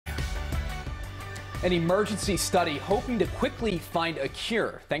An emergency study hoping to quickly find a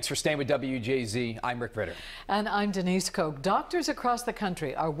cure. Thanks for staying with WJZ. I'm Rick Ritter. And I'm Denise Koch. Doctors across the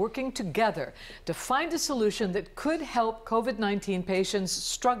country are working together to find a solution that could help COVID-19 patients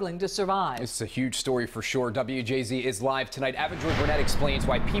struggling to survive. It's a huge story for sure. WJZ is live tonight. Avajoy Burnett explains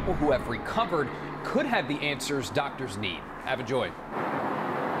why people who have recovered could have the answers doctors need. Avajoy.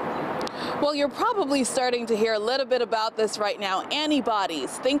 Well, you're probably starting to hear a little bit about this right now.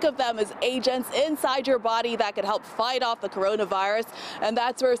 Antibodies. Think of them as agents inside your body that could help fight off the coronavirus. And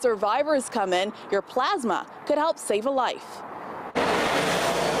that's where survivors come in. Your plasma could help save a life.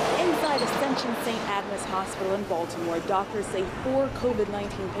 Inside Ascension St. Agnes Hospital in Baltimore, doctors say 4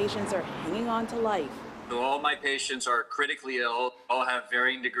 COVID-19 patients are hanging on to life. All my patients are critically ill, all have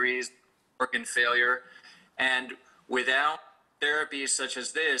varying degrees of organ failure. And without therapies such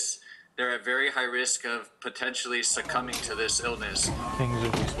as this, they're at very high risk of potentially succumbing to this illness. Things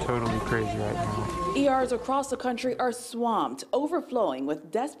are just totally crazy right now. ERs across the country are swamped, overflowing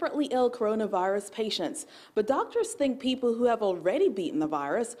with desperately ill coronavirus patients. But doctors think people who have already beaten the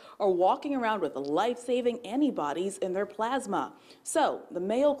virus are walking around with life-saving antibodies in their plasma. So the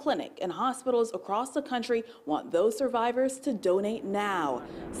Mayo Clinic and hospitals across the country want those survivors to donate now.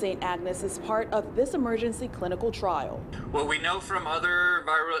 St. Agnes is part of this emergency clinical trial. What we know from other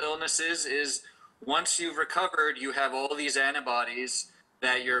viral illnesses is once you've recovered, you have all these antibodies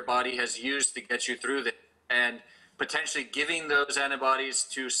that your body has used to get you through this. And potentially giving those antibodies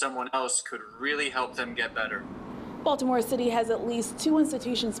to someone else could really help them get better. Baltimore City has at least 2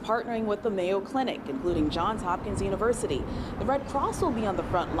 institutions partnering with the Mayo Clinic, including Johns Hopkins University. The Red Cross will be on the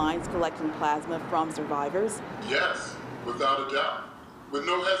front lines collecting plasma from survivors. Yes, without a doubt, with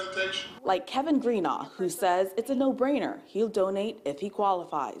no hesitation. Like Kevin Greenaw, who says it's a no-brainer. He'll donate if he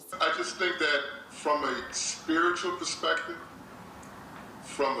qualifies. I just think that from a spiritual perspective,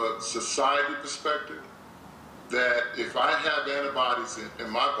 from a society perspective, that if I have antibodies in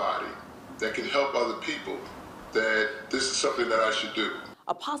my body that can help other people, that this is something that I should do.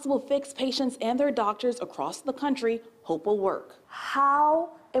 A possible fix patients and their doctors across the country hope will work.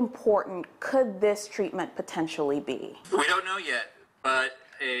 How important could this treatment potentially be? We don't know yet, but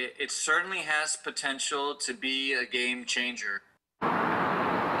it certainly has potential to be a game changer.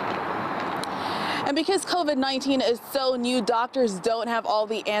 And because COVID-19 is so new, doctors don't have all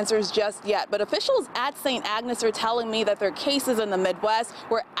the answers just yet. But officials at St. Agnes are telling me that there are cases in the Midwest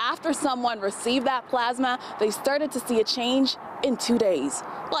where after someone received that plasma, they started to see a change in 2 days.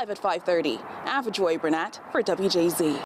 Live at 5:30, Avajoy Burnett for WJZ.